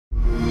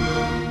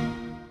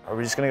Are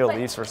we just gonna go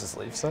Leafs versus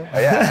Leafs then? Oh,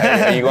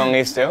 yeah. Are you going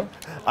Leafs too?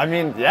 I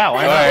mean, yeah,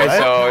 why not? All right, right?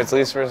 so it's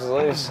Leafs versus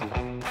Leafs.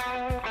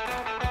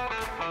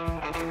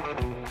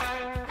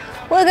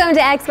 Welcome to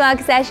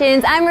Xbox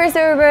Sessions. I'm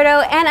Marissa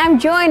Roberto, and I'm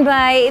joined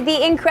by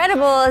the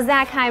incredible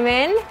Zach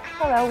Hyman.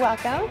 Hello,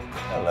 welcome.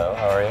 Hello,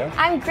 how are you?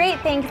 I'm great,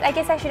 thanks. I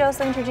guess I should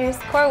also introduce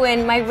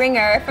Corwin, my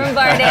ringer from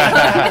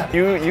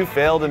Bardale. You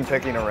failed in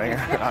picking a ringer.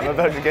 I'm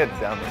about to get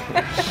down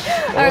there.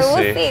 All right, we'll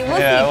see.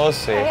 We'll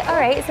see. All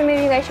right, so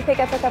maybe you guys should pick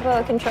up a couple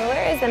of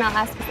controllers, and I'll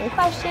ask you some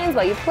questions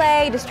while you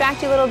play,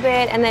 distract you a little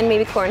bit, and then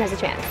maybe Corwin has a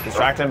chance.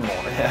 Distract him more.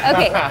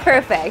 Okay,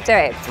 perfect. All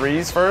right.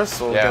 Threes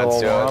first. We'll Yeah, get a let's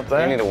do little warm it. up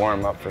there. You need to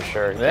warm up for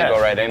sure. You Yeah. can't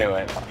go right into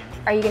it.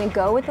 Are you going to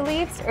go with the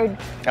Leafs, or do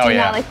you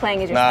not like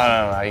playing as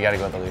yourself? No. You got to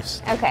go with the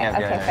Leafs. Okay, Can't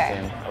be on okay, either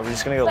fair. team. Are we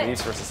just gonna go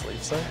Leafs versus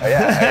Leafs then? Oh,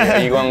 yeah.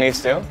 Are you going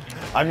Leafs too?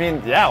 I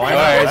mean, yeah, why All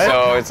not? right, right?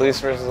 so it's Leafs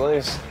versus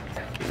Leafs.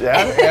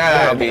 Yeah?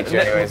 Yeah, I'll beat you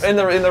anyways. In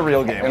the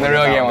real game. In the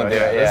real game, we'll do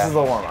it, This yeah. is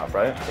the warm up,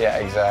 right? Yeah,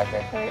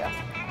 exactly. There you go.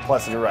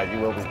 Plus, you're right. You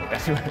will beat me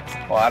anyways.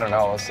 Well, I don't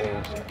know. We'll see. All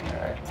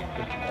right.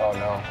 Oh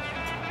no.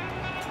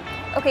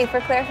 Okay,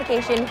 for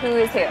clarification, who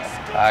is who?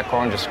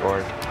 Corn just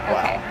scored.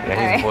 Okay.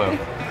 Yeah, he's all right.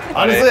 blue.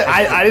 Honestly,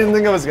 I didn't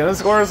think I was gonna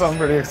score, so I'm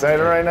pretty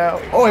excited right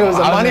now. Oh, it was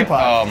a money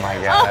pot. Oh my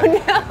god.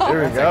 Oh no.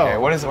 Here we go. Okay,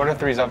 what are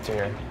threes up to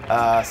here?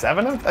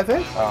 7, I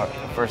think.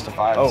 First to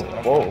five. Oh,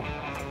 Okay. whoa.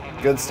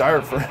 Good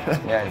start for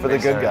Yeah, for the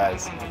big good start.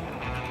 guys.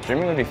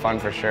 Streaming would be fun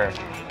for sure.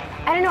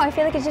 I don't know, I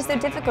feel like it's just so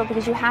difficult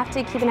because you have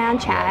to keep an eye on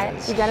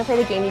chat, you gotta play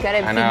the game, you gotta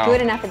I know. be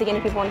good enough at the game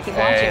that people want to keep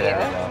watching you. There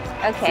we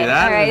go. Okay, See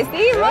that? alright,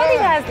 see,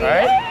 multitasking.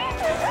 Right?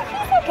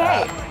 It's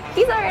okay.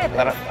 He's alright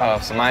at this. Oh,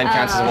 so mine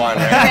counts as one,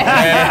 right?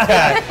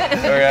 Yeah.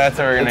 Okay, that's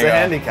where we're gonna It's go. a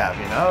handicap,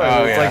 you know?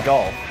 Oh, It's yeah. like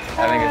golf.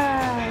 I think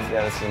it's,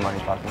 yeah, this is money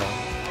pot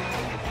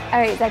now.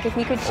 Alright, Zach, if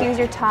you could choose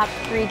your top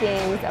 3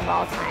 games of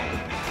all time.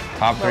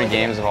 Top What 3 would you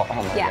games do? of all,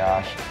 oh my Yeah.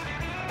 gosh.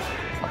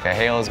 Okay,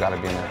 Halo's gotta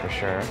be in there for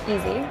sure.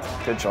 Easy.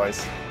 Good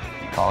choice.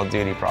 Call of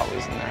Duty probably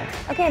is in there.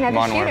 Okay, another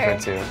Modern shooter. Warfare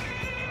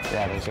 2.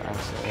 Yeah, there's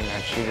absolutely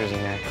shooters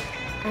in there.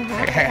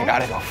 Uh-huh. I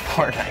gotta go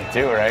Fortnite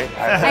too, right?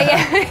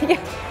 Yeah.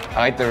 I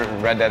like the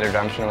Red Dead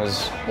Redemption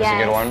was a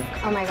good one.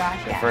 Oh my gosh,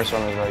 yeah. The first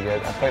one was really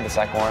good. I played the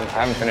second one. I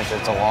haven't finished it.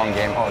 It's a long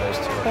game. Oh, there's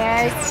 2.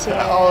 There's 2.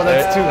 Oh,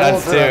 that's 2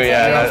 That's goals. 2,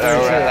 yeah.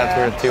 That's two.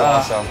 worth 2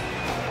 also.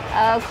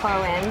 Oh,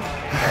 Corwin.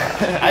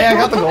 I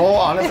got the goal,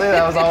 honestly.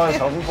 That was all I was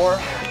hoping for.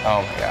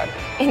 Oh my god.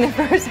 In the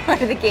first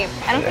part of the game.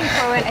 I don't think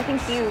Corwin, I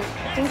think you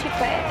quit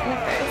in the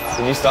first?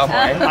 Did you stop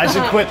playing? I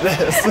should quit this.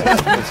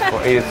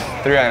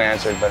 It's 3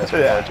 unanswered, but it's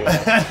Yeah.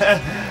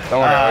 4-2. Don't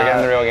worry, we're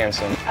getting the real game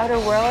soon. Outer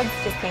Worlds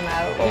just came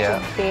out, which Yeah.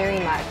 is very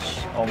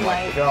much Oh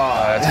my like...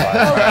 god. That's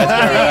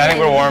fine. I think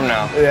we're warm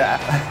now. Yeah.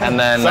 And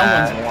then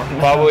Someone's warm.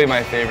 probably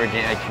my favorite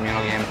game,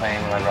 communal game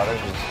playing with my brothers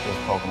was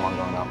Pokemon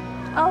growing up.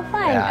 Oh,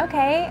 fun. Yeah.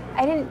 Okay.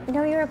 I didn't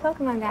know you were a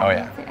Pokemon guy. Oh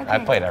yeah, Okay. I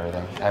played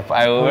everything.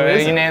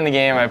 You name the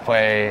game, I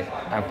play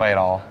it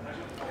all.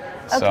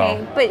 Okay,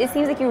 So but it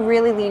seems like you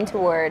really lean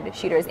toward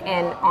shooters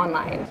and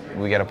online.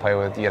 we get to play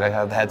with. You gotta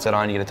have the headset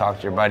on. You gotta talk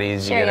to your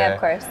buddies. Sure, you gotta, yeah, of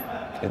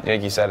course.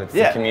 Like you said, it's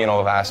Yeah. the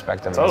communal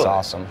aspect of it. It's Totally.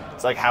 awesome.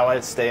 It's like how I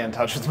stay in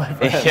touch with my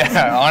friends.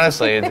 Yeah,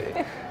 honestly,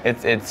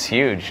 it's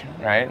huge,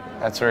 right?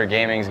 That's where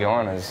gaming's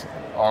going, is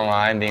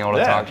online, being able to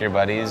Yeah. talk to your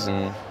buddies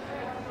and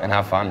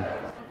have fun.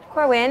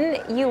 Corwin,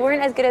 you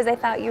weren't as good as I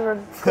thought you were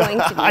going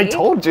to be. I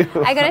told you.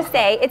 I gotta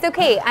say, it's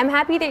okay. I'm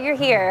happy that you're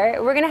here.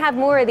 We're gonna have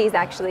more of these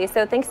actually.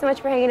 So thanks so much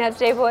for hanging out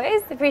today,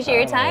 boys. Appreciate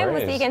your No time. We'll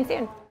see you worries. again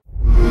soon.